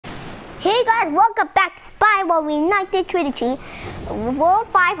guys, welcome back to Spyro Reignited Trilogy, World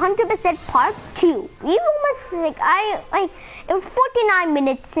 500% Part 2. We almost, it was 49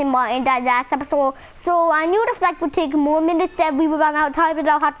 minutes in that last episode, so I knew the flight would take more minutes and we would run out of time and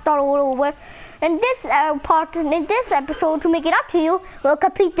I'll have to start all over. In this episode, to make it up to you, we'll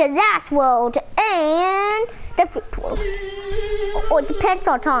complete the last world and the fifth world. Oh, it depends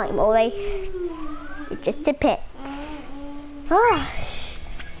on time, alright? It just depends.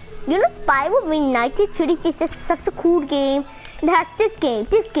 You know, Spyro Reignited Trilogy is just such a cool game. It has this game,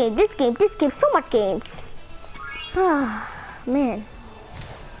 so much games. Man.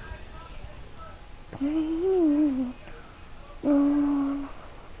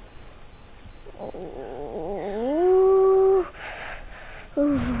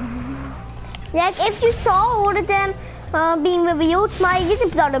 Like, if you saw all of them being reviewed, my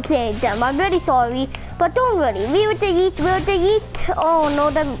YouTube started playing them. I'm really sorry, but don't worry. We will delete. Oh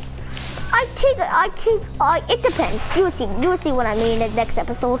no, I think it depends. You'll see what I mean in the next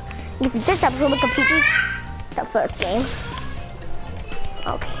episode. Because this episode will completely the first game.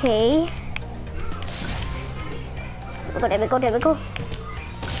 Okay. There we go.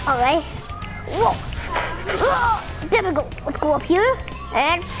 Alright. Whoa. There we go. Let's go up here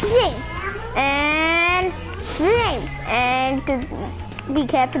and swing. And swing. And be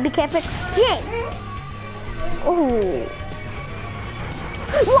careful. Swing. Oh.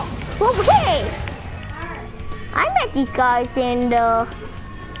 Whoa. Okay. I met these guys and I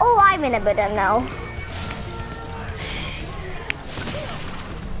remember them now.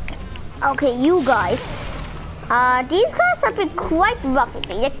 Okay, you guys. These guys have been quite rough with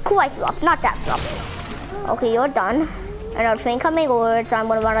me. Quite rough, not that rough. Okay, you're done. Another train coming over, so I'm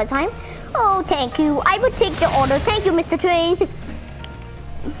gonna run out of time. Oh, thank you. I will take the order. Thank you, Mr. Train.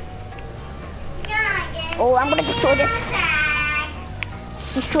 Oh, I'm gonna destroy this.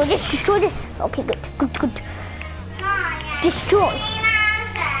 Destroy this. Okay, good. Destroy.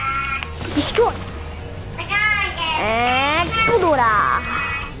 And Pudora.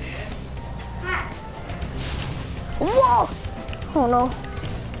 Whoa! Oh no.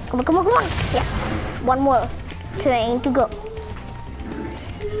 Come on. Yes. One more train to go.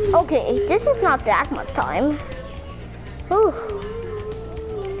 Okay, this is not that much time. Ooh.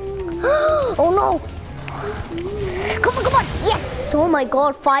 Oh no. Come on. Yes. Oh my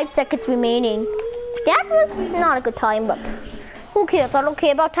god, 5 seconds remaining. That was not a good time, but who cares? I don't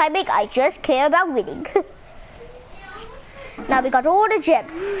care about timing. I just care about winning. Now we got all the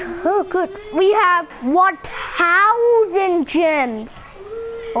gems. Oh, good. We have 1,000 gems.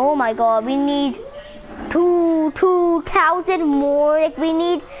 Oh my god, we need 2,000 more. Like we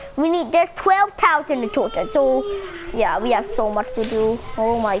need. There's 12,000 in total. So yeah, we have so much to do.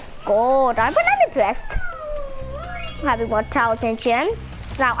 Oh my god, I'm impressed. Having 1,000 gems.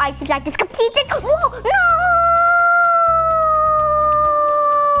 Now I feel like this completed. Whoa, no!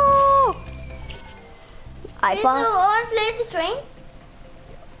 I found. Play the train.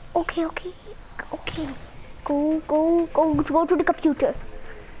 Okay. Go to the computer.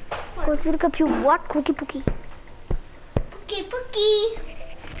 Go to the computer. What? Cookie. Pookie.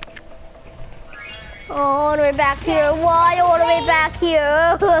 All the way back here. Why all the way back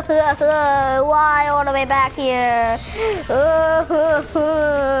here? Why all the way back here?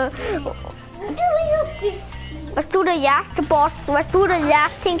 Let's do the boss. Let's do the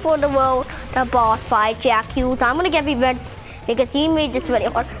last thing for the world. The boss fight, Jack Hughes. I'm gonna get revenge because he made this very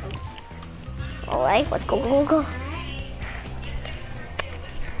hard. Alright, let's go. Mommy,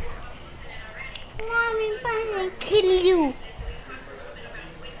 I'm gonna kill you.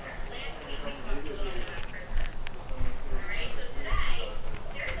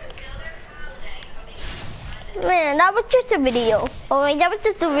 Man, that was just a video. Alright, that was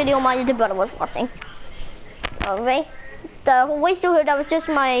just a video my little brother was watching. Alright. The way still here, that was just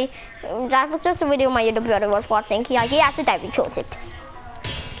a video my little brother was watching. He accidentally chose it.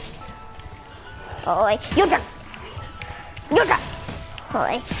 Alright, you're done.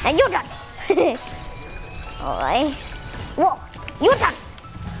 Alright, and you're done. Alright. Whoa, you're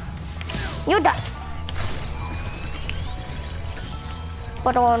done.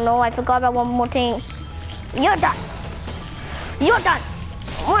 But oh no, I forgot about one more thing. You're done.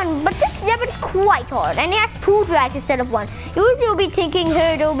 But this level is quite hard, and it has 2 dragons instead of 1. Usually you'll be thinking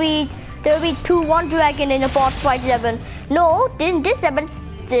here there'll be 1 dragon in a boss fight level. No, in this level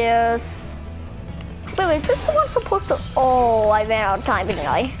there's. Wait, is this the one supposed to? Oh, I ran out of time, didn't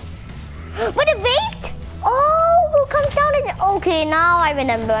I? But it waived. Oh, it comes down and okay. Now I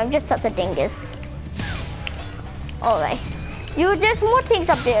remember. I'm just such a dingus. All right, there's more things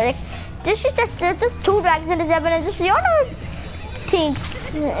up there. Like, there's just 2 dragons in this level, and just the other things.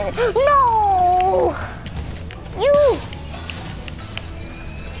 No! No! You!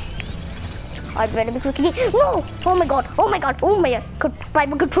 Alright, ready, Mr. Kitty. No! Oh my god, oh my god, oh my god.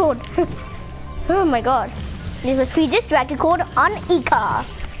 Spyro controlled. Oh my god. There's a speed this dragon called Anika.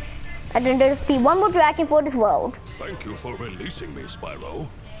 And then there's be one more dragon for this world. Thank you for releasing me, Spyro.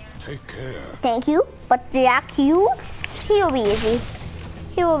 Take care. Thank you. But Jack Hughes, he will be easy.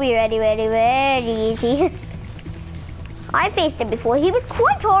 He will be very easy. I faced him before. He was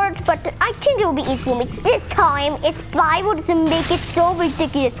quite hard, but I think it will be easy for me. This time, it's Spyro doesn't make it so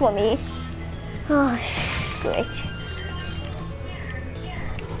ridiculous for me. Oh, great.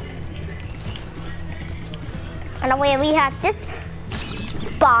 And away we have this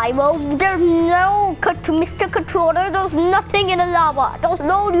Spyro. There's no Mr. Controller. There's nothing in the lava. There's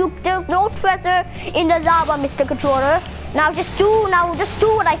no treasure in the lava, Mr. Controller. Now just do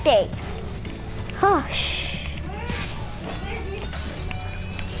what I say.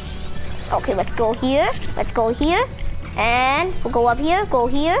 Okay, let's go here. Let's go here. And we'll go up here, go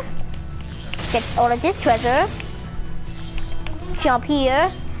here. Get all of this treasure. Jump here.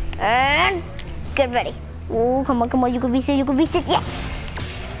 And get ready. Oh, come on, you can reach it, yes!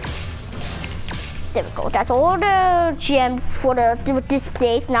 There we go, that's all the gems for this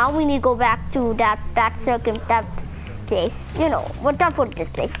place. Now we need to go back to that place. You know, we're done for this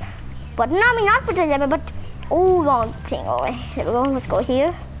place. But not for the level, but wrong thing, alright. There we go, let's go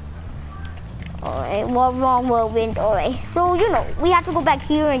here. Alright, wrong whirlwind, alright. So, you know, we have to go back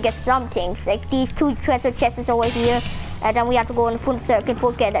here and get some things. Like these 2 treasure chests over here. And then we have to go in full circle,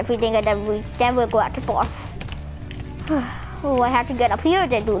 forget everything, and then we'll go at the boss. Oh, I have to get up here,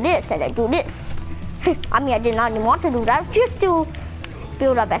 then do this, and then do this. I mean, I did not even want to do that, just to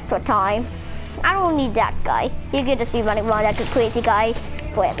build up extra time. I don't need that guy. You can just be running around like a crazy guy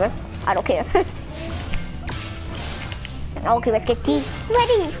forever. I don't care. Okay, let's get these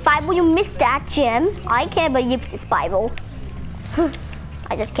ready. Spyro, you missed that gem. I can't believe this, Spyro.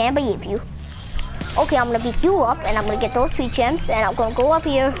 I just can't believe you. Okay, I'm gonna beat you up, and I'm gonna get those 3 gems, and I'm gonna go up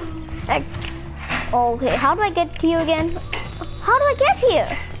here. And, okay, how do I get here again? How do I get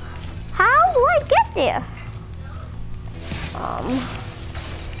here? How do I get there?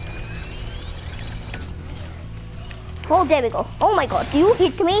 Oh, there we go. Oh my god, you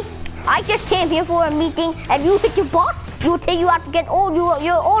hit me? I just came here for a meeting, and you hit your boss? You think you have to get all,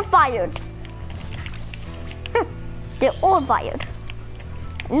 you're all fired. They're all fired.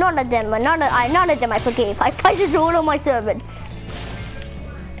 None of them I forgave. I fired all of my servants.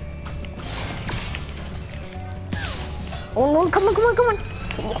 Oh no, come on.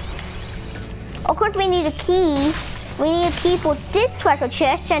 Yes. Of course we need a key. We need a key for this treasure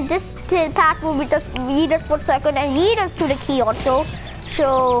chest, and this path will lead us for a second and lead us to the key also.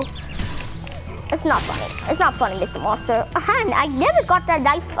 So it's not funny. It's not funny, Mr. Monster. I never got that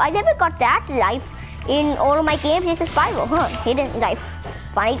life. I never got that life in all of my games. This is Spyro, huh? He didn't life.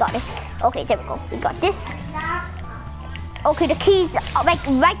 Finally got it. Okay, there we go. We got this. Okay, the key's like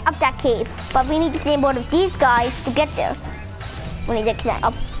right up that cave. But we need to save one of these guys to get there. We need to climb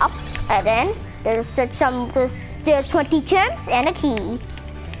up, and then there's 20 gems and a key.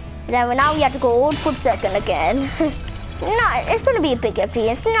 Then now we have to go old foot circle again. No, it's gonna be a big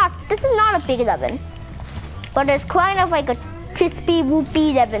experience. This is not a big 11. But it's kind of like a crispy,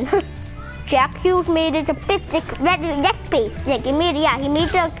 whoopy 11. Jack Hughes made it a bit less space. Like he made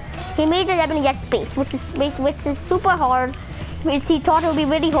the 11 less space, which is super hard. Which he thought it would be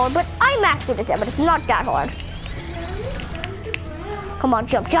really hard, but I mastered this, but it's not that hard. Come on,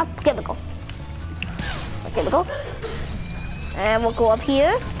 jump. There we go. There we go. And we'll go up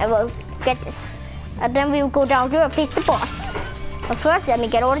here and we'll get this. And then we'll go down here and face the boss. But first, let me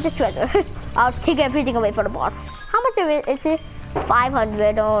get all of the treasure. I'll take everything away from the boss. How much is it?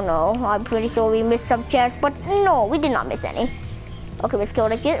 500. Oh no, I'm pretty sure we missed some chests, but no, we did not miss any. Okay, let's go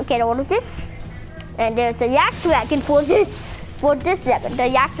get all of this. And there's a yak dragon for this level. The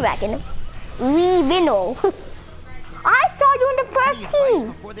yak dragon. We winnow. I saw you in the first scene.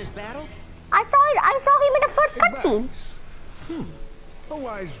 Before this battle? I saw him in the first cutscene. A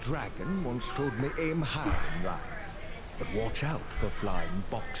wise dragon once told me aim high in life, but watch out for flying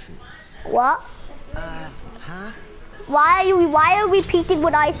boxes. What? Huh? Why are you repeating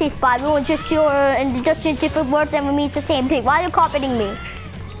what I say, Spyro, and just in different words and it means the same thing? Why are you copying me?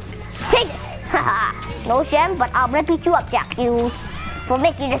 Take this! Haha! No gem, but I'm gonna beat you up, Jack Hughes, for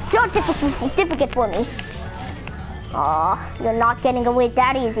making it so difficult for me. Aw, you're not getting away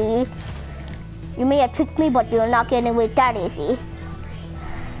that easy. You may have tricked me, but you're not getting away that easy.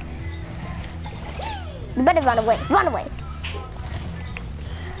 You better run away. Run away.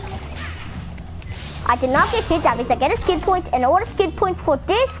 I did not get hit. That means I get a skill point and all the skill points for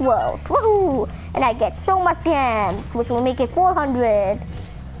this world. Woohoo! And I get so much gems, which will make it 400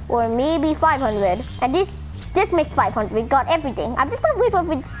 or maybe 500. And this makes 500. We got everything. I'm just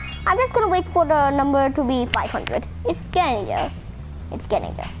gonna wait for the number to be 500. It's getting there. It's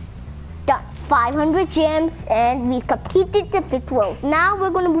getting there. Done. 500 gems, and we completed the 5th world. Now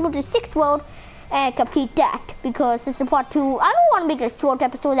we're gonna move to the 6th world and complete that, because it's a part 2. I don't want to make it a short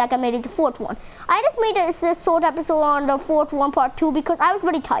episode like I made it the 4th one. I just made it a short episode on the 4th one, part 2, because I was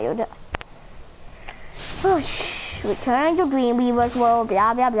very tired. Return to Dreamweaver's world,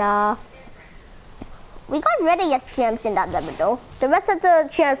 blah blah blah. We got radius gems in that level though. The rest of the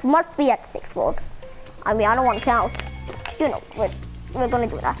gems must be at 6th world. I mean, I don't want to count. You know, we're gonna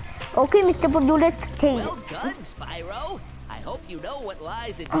do that. Okay, Mr. Producer, take it. Well done, Spyro. I hope you know what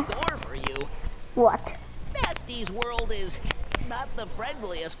lies in store for you. What? Nasty's world is not the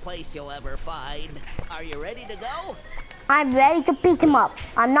friendliest place you'll ever find. Are you ready to go? I'm ready to beat him up.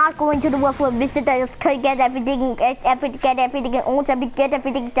 I'm not going to the world for a visit. I just could get everything, get everything he owns, get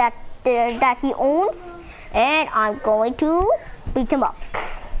everything that he owns, and I'm going to beat him up.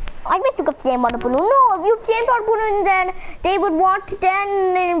 I wish you could flame on the balloon. No, if you flamed on the balloon, then they would want,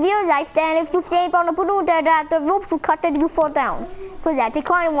 then in real life, then if you flamed on the balloon, then the ropes would cut and you fall down. So that they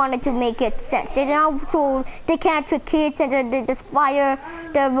kind of wanted to make it sense. So they can't trick kids and then they just fire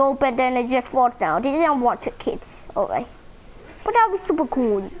the rope and then it just falls down. They didn't want trick kids. Alright. But that would be super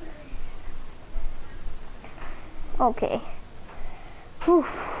cool. Okay. Whew.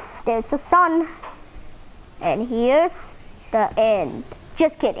 There's the sun. And here's the end.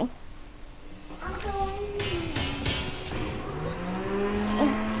 Just kidding.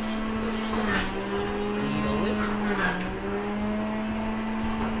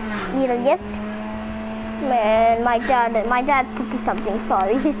 Need a lift? Man, my dad cooking something,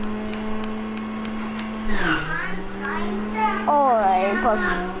 sorry. Alright, but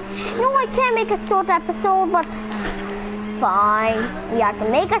no, I can't make a short episode, but fine. We have to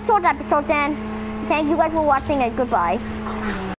make a short episode then. Thank you guys for watching and goodbye.